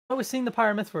we're seeing the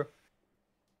Pyra.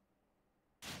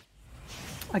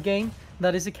 Again,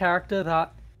 that is a character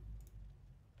that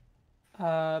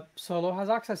Solo has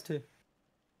access to.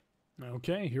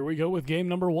 Okay, here we go with game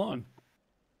number 1.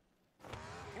 3,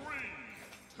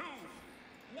 2,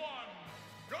 1,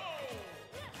 go!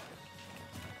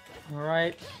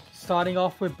 Alright, starting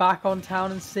off, we're back on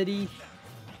Town and City.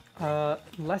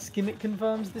 Less gimmick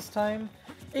confirms this time.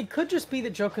 It could just be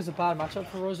that Joker's a bad matchup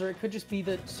for Rosa. It could just be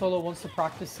that Solo wants to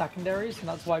practice secondaries, and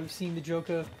that's why we've seen the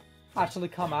Joker actually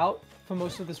come out for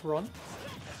most of this run.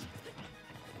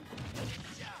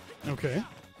 Okay.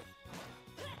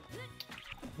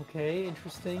 Okay,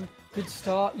 interesting. Good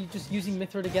start. You're just using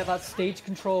Mythra to get that stage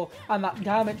control and that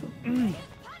damage.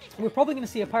 We're probably going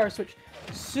to see a Pyra switch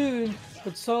soon,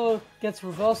 but Solo gets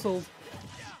reversaled.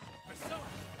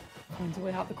 Finds a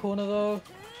way out the corner though.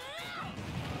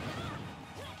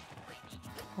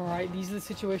 Alright, these are the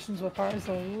situations where Pyra's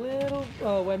a little...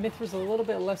 where Mythra's a little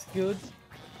bit less good.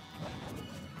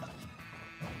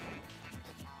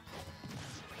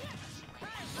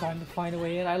 Trying to find a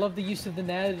way in. I love the use of the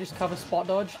Nair to just cover spot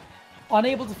dodge.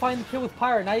 Unable to find the kill with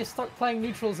Pyra. Now you're stuck playing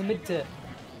neutral as a mid-tier.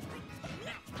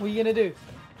 What are you gonna do?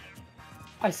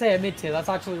 I say a mid-tier, that's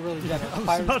actually really generous.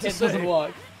 Pyra's kit doesn't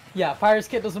work. Yeah, Pyra's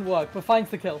kit doesn't work, but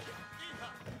finds the kill.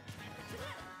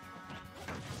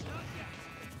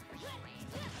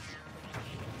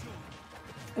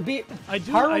 I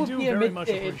do very much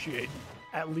appreciate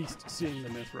at least seeing the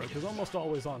Mythra, because almost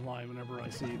always online, whenever I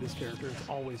see this character, it's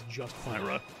always just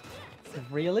Pyra.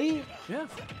 Really? Yeah.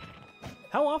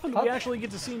 How often do we actually get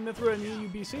to see Mythra in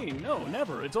EUBC? No,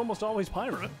 never. It's almost always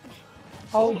Pyra.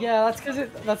 Oh yeah, that's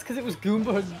because it was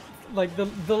Goomba. Like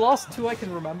the last two I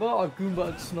can remember are Goomba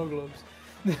and Snow Globes.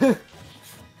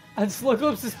 And Snow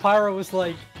Globes' Pyra was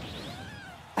like,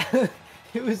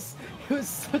 it was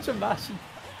such a mashing.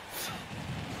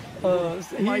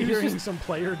 Am I hearing some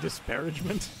player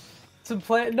disparagement?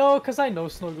 No, because I know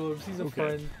Snow Globes. He's a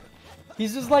friend.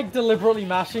 He's just like deliberately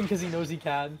mashing because he knows he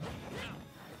can.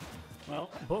 Well,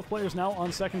 both players now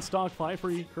on second stock.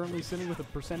 Faifre, currently sitting with a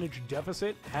percentage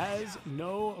deficit, has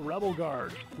no Rebel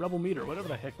Guard. Rebel Meter, whatever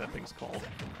the heck that thing's called.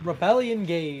 Rebellion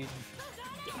Gauge.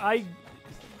 I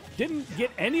didn't get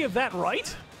any of that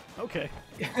right? Okay.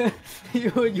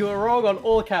 You were wrong on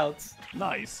all counts.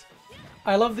 Nice.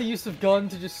 I love the use of Gun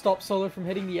to just stop Solo from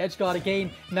hitting the edge guard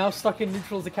again. Now stuck in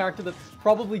neutral as a character that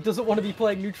probably doesn't want to be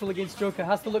playing neutral against Joker.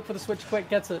 Has to look for the switch quick,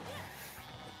 gets it.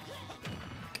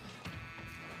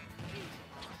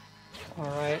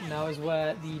 Alright, now is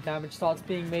where the damage starts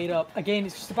being made up. Again,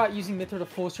 it's just about using Mythra to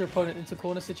force your opponent into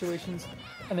corner situations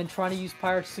and then trying to use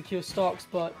Pyra to secure stocks,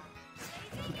 but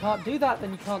if you can't do that,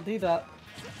 then you can't do that.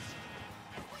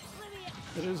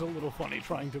 It is a little funny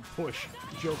trying to push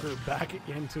Joker back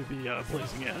into the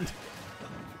blazing end.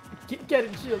 Get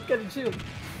it, shield, get it, shield.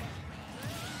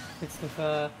 It's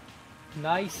the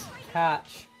nice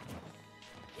catch.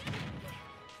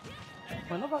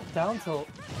 I love that down tilt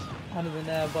under the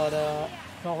Nair, but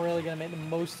not really gonna make the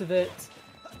most of it.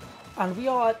 And we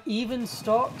are at even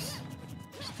stocks.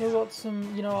 Still got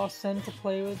some, you know, our Sen to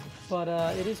play with, but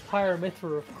it is Pyra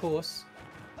Mythra, of course.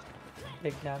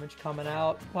 Big damage coming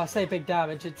out. Well, I say big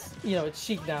damage, it's, you know, it's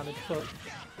Sheik damage, but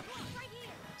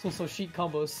it's also Sheik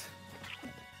combos.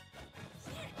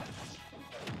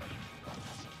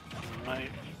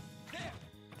 Right.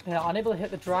 Yeah, unable to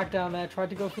hit the drag down there. Tried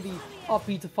to go for the up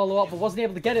B to follow up, but wasn't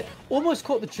able to get it. Almost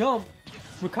caught the jump.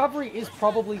 Recovery is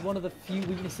probably one of the few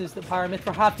weaknesses that Pyra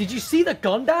Mythra have. Did you see the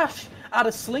gun dash at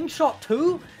a slingshot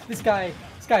too? This guy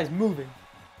is moving.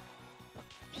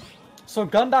 So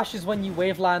gun dash is when you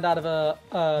wave land out of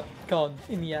a gun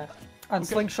in the air, and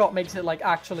slingshot makes it like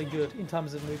actually good in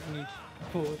terms of moving you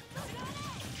forward,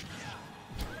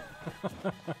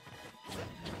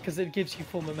 because it gives you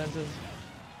full momentum.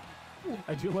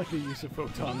 I do like the use of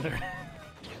Photon there.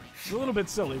 It's a little bit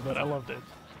silly, but I loved it.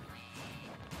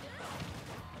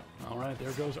 Alright,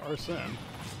 there goes Arsene.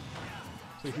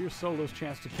 So here's Solo's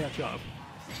chance to catch up.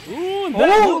 Ooh, and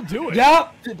that will do it! Yeah,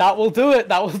 that will do it,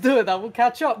 that will do it, that will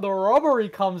catch up. The robbery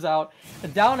comes out. A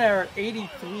down air at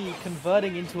 83,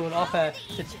 converting into an up air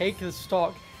to take the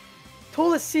stock.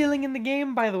 Tallest ceiling in the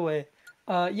game, by the way.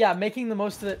 Yeah, making the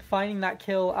most of it, finding that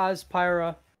kill as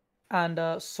Pyra.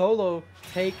 And Solo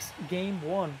takes game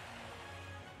 1.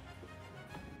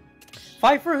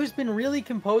 Faifre, who's been really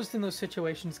composed in those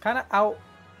situations, kind of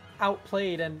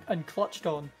outplayed and clutched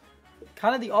on.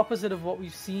 Kind of the opposite of what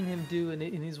we've seen him do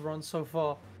in his run so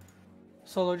far.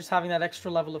 Solo just having that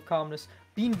extra level of calmness.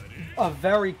 Being a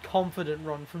very confident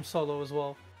run from Solo as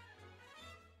well.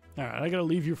 Alright, I gotta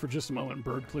leave you for just a moment.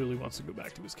 Bird clearly wants to go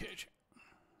back to his cage.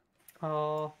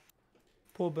 Poor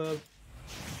Bird.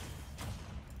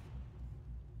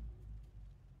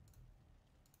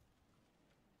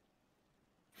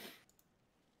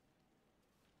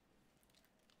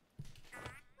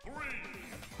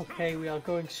 Okay, we are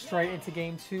going straight into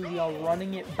game 2. We are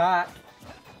running it back.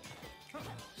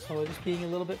 So we're just being a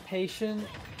little bit patient.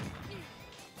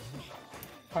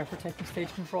 Pyra taking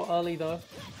stage control early though.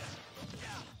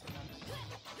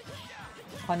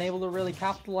 Unable to really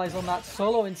capitalize on that.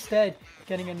 Solo instead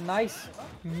getting a nice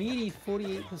meaty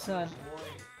 48%.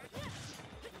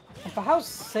 And for how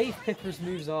safe Pythra's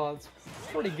moves are, it's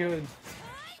pretty good.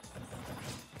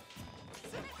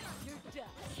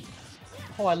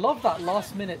 Oh, I love that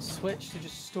last minute switch to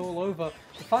just stall over.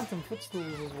 The Phantom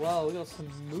Footstools as well. We got some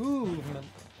movement.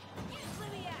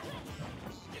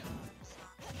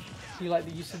 Do you like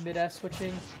the use of mid-air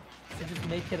switching to just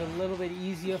make it a little bit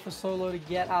easier for Solo to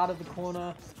get out of the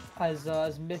corner as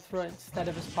Mythra instead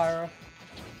of as Pyra?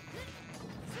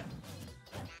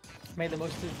 Made the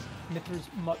most of Mythra's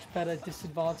much better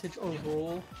disadvantage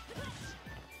overall.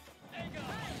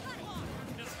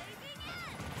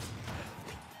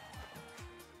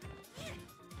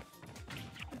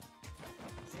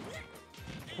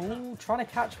 Ooh, trying to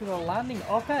catch with a landing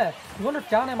up air. You wonder if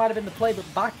down air might have been the play,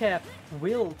 but back air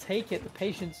will take it. The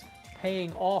patience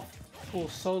paying off for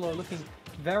Solo, looking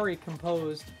very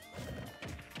composed.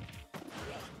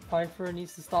 Faifre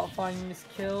needs to start finding this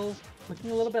kill.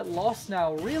 Looking a little bit lost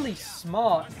now. Really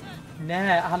smart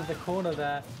nair out of the corner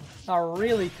there. That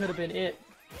really could have been it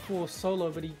for Solo,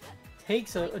 but he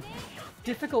takes a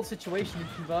difficult situation and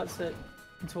converts it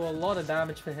into a lot of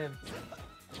damage for him.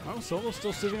 Oh, Solo's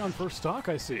still sitting on first stock,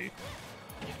 I see.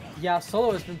 Yeah,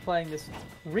 Solo has been playing this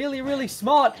really, really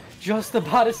smart. Just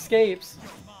about escapes.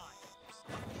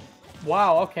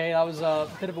 Wow, okay, that was a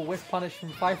bit of a whiff punish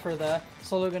from Faifre there.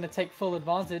 Solo going to take full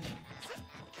advantage.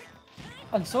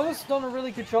 And Solo's done a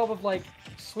really good job of, like,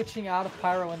 switching out of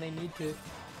Pyra when they need to.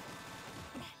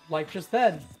 Like just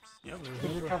then. Yep,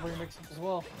 Good recovery mix-up as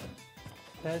well.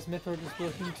 There's Mythra just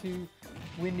looking to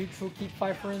win neutral, keep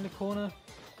Faifre in the corner.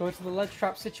 Go to the ledge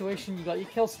trap situation, you got your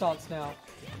kill stance now.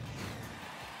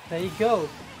 There you go.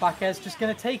 Back air's just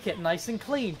going to take it nice and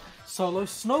clean. Solo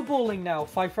snowballing now.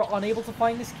 Faifre unable to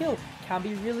find this kill. Can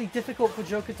be really difficult for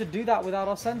Joker to do that without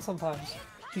Arsene sometimes.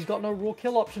 He's got no raw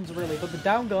kill options really, but the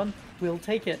down gun will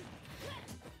take it.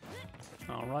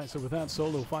 Alright, so with that,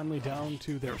 Solo finally down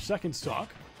to their second stock.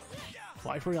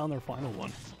 Faifre on their final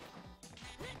one.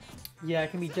 Yeah, it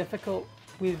can be difficult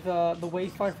with the way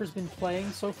Faifre's been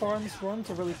playing so far in this run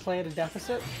to really play at a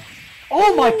deficit.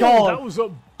 Oh my god! That was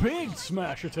a big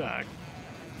smash attack.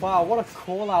 Wow, what a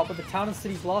call out, but the Town and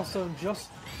City Blast Zone just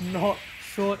not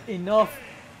short enough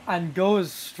and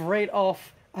goes straight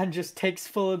off and just takes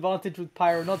full advantage with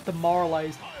Pyra, not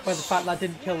demoralized by the fact that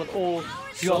didn't kill at all.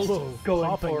 Just Solo going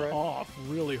popping for it. off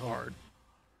really hard.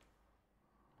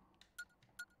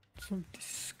 Some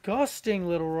disgusting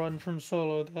little run from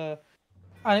Solo there.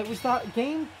 And it was that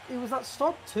game, it was that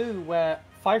stock too, where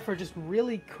Faifre just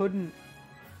really couldn't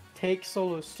take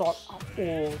Solo's stock at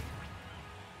all.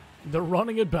 They're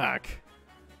running it back.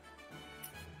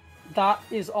 That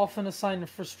is often a sign of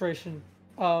frustration.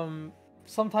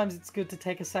 Sometimes it's good to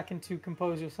take a second to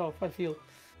compose yourself, I feel.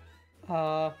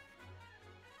 But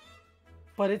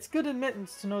it's good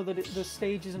admittance to know that the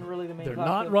stage isn't really the main They're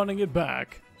factor. not running it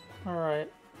back.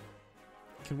 Alright.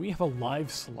 Can we have a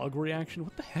live slug reaction?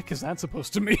 What the heck is that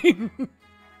supposed to mean?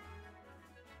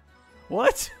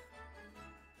 What?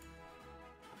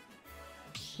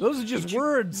 Those are just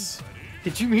words.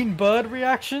 Did you mean bird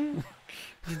reaction?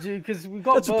 Because we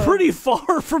got That's bird. pretty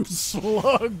far from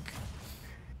slug.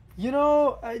 You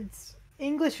know,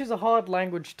 English is a hard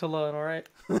language to learn, alright?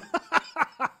 3, 2,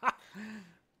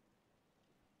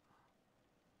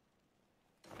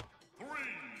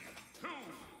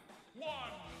 1.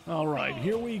 All right,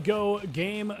 here we go.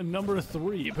 Game number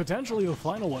 3. Potentially the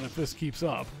final one if this keeps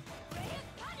up.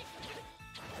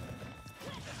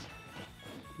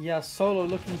 Yeah, Solo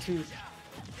looking to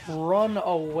run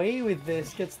away with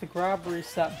this. Gets the grab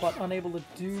reset, but unable to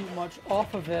do much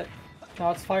off of it.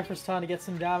 Now it's Faifre's time to get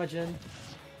some damage in.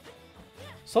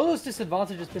 Solo's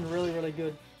disadvantage has been really, really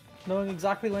good. Knowing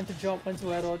exactly when to jump, when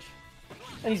to air dodge.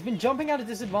 And he's been jumping out of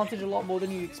disadvantage a lot more than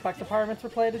you expect a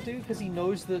Pyramithra player to do, because he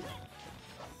knows that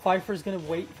Faifre is going to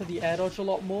wait for the air dodge a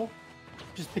lot more,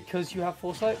 just because you have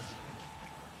foresight.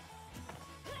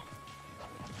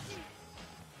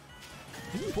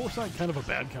 Isn't Foresight kind of a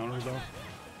bad counter, though?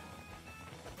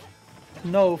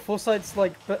 No, foresight's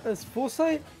like,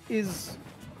 foresight is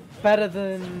better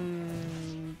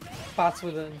than Bats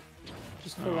Within,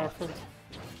 just for reference.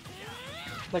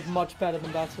 Like much better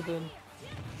than Bats Within,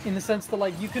 in the sense that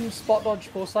like you can spot dodge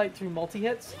foresight through multi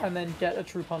hits and then get a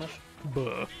true punish.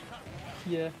 Buh.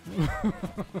 Yeah,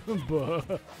 Buh.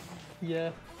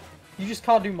 yeah. You just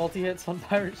can't do multi hits on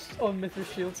Pirates on Mythra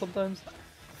Shield sometimes.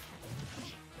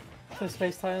 No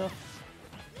space tie enough.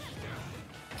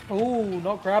 Oh,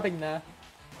 not grabbing there.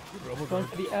 Going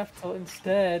for the F tilt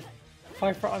instead.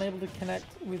 Pyra unable to connect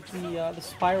with the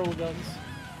spiral guns.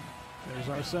 There's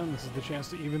Arsene. This is the chance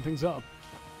to even things up.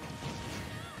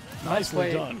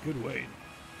 Nicely done. Good weight.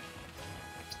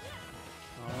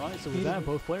 Alright, so with that,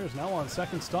 both players now on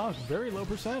second stock. Very low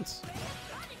percents.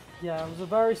 Yeah, it was a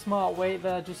very smart weight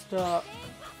there. Just,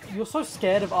 you're so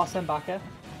scared of Arsene back air.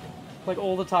 Like,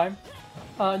 all the time.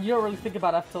 You don't really think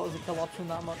about F tilt as a kill option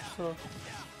that much, so...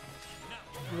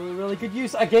 Really, really good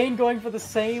use. Again, going for the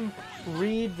same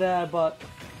read there, but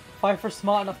Faifre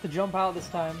smart enough to jump out this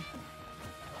time.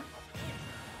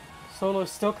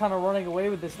 Solo's still kind of running away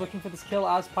with this, looking for this kill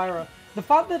as Pyra. The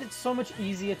fact that it's so much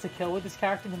easier to kill with this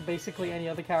character than basically any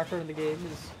other character in the game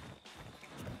is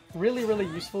really, really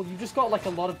useful. You've just got like a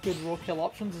lot of good raw kill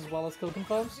options as well as kill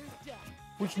confirms,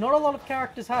 which not a lot of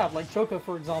characters have. Like Joker,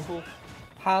 for example,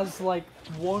 has like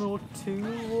 1 or 2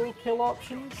 raw kill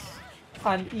options,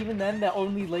 and even then they're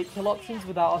only late kill options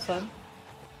without Arsene.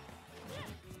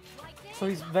 So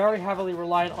he's very heavily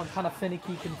reliant on kind of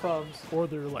finicky confirms. Or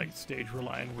they're like stage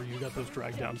reliant where you got those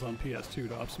drag downs on PS2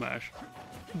 to up smash.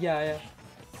 Yeah, yeah.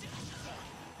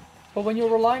 But when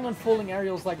you're relying on falling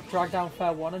aerials like drag down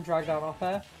fair 1 and drag down up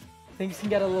air, things can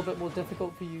get a little bit more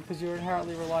difficult for you because you're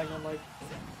inherently relying on like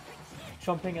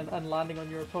jumping and landing on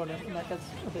your opponent, and that gets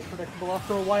a bit predictable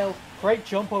after a while. Great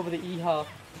jump over the E-half.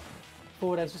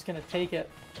 Forward air's just going to take it.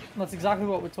 And that's exactly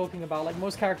what we're talking about. Like,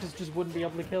 most characters just wouldn't be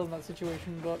able to kill in that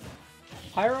situation, but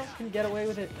Pyra can get away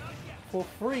with it for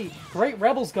free. Great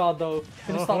Rebels guard, though.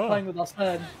 Gonna start playing with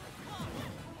Arsene.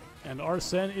 And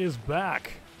Arsene is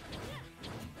back.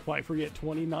 Faifre at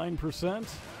 29%.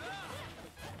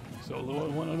 Solo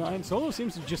at 109. Solo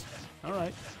seems to just...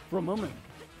 Alright, for a moment.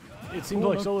 It seemed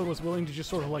like Solo was willing to just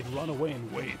sort of like run away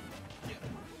and wait.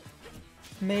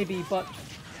 Maybe, but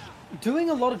doing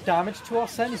a lot of damage to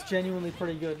Arsene is genuinely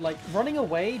pretty good. Like, running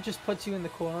away just puts you in the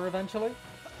corner eventually.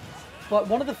 But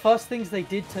one of the first things they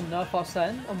did to nerf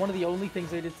Arsene, and one of the only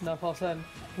things they did to nerf Arsene,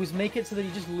 was make it so that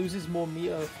he just loses more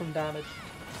meter from damage.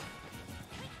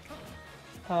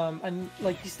 And,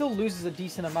 like, he still loses a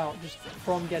decent amount just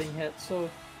from getting hit, so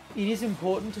it is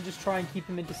important to just try and keep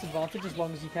him in disadvantage as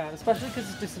long as you can, especially because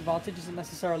his disadvantage isn't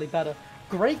necessarily better.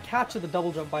 Great catch of the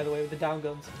double jump, by the way, with the down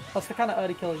guns. That's the kind of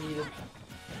early kill he needed.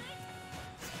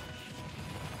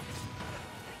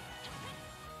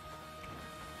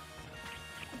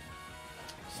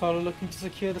 Solo looking to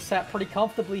secure the set pretty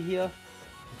comfortably here.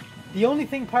 The only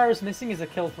thing Pyra's missing is a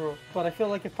kill throw, but I feel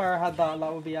like if Pyra had that,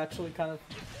 that would be actually kind of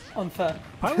unfair.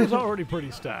 Pyra's already pretty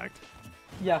stacked.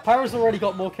 Yeah, Pyra's already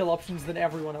got more kill options than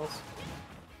everyone else.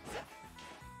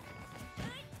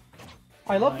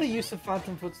 I love the use of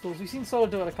Phantom Footstools. We've seen Solo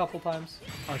do it a couple times.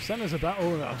 Arsene is about... Oh,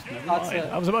 no, never That's mind. it.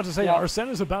 I was about to say, Yeah. Arsene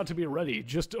is about to be ready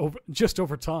just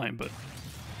over time, but...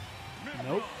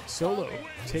 Nope. Solo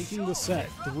taking the set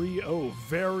 3-0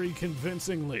 very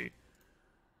convincingly.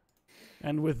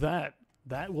 And with that,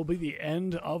 that will be the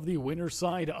end of the winner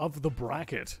side of the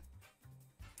bracket.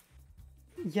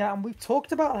 Yeah, and we've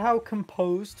talked about how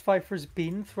composed Faifre's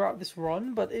been throughout this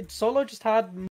run, but Solo just had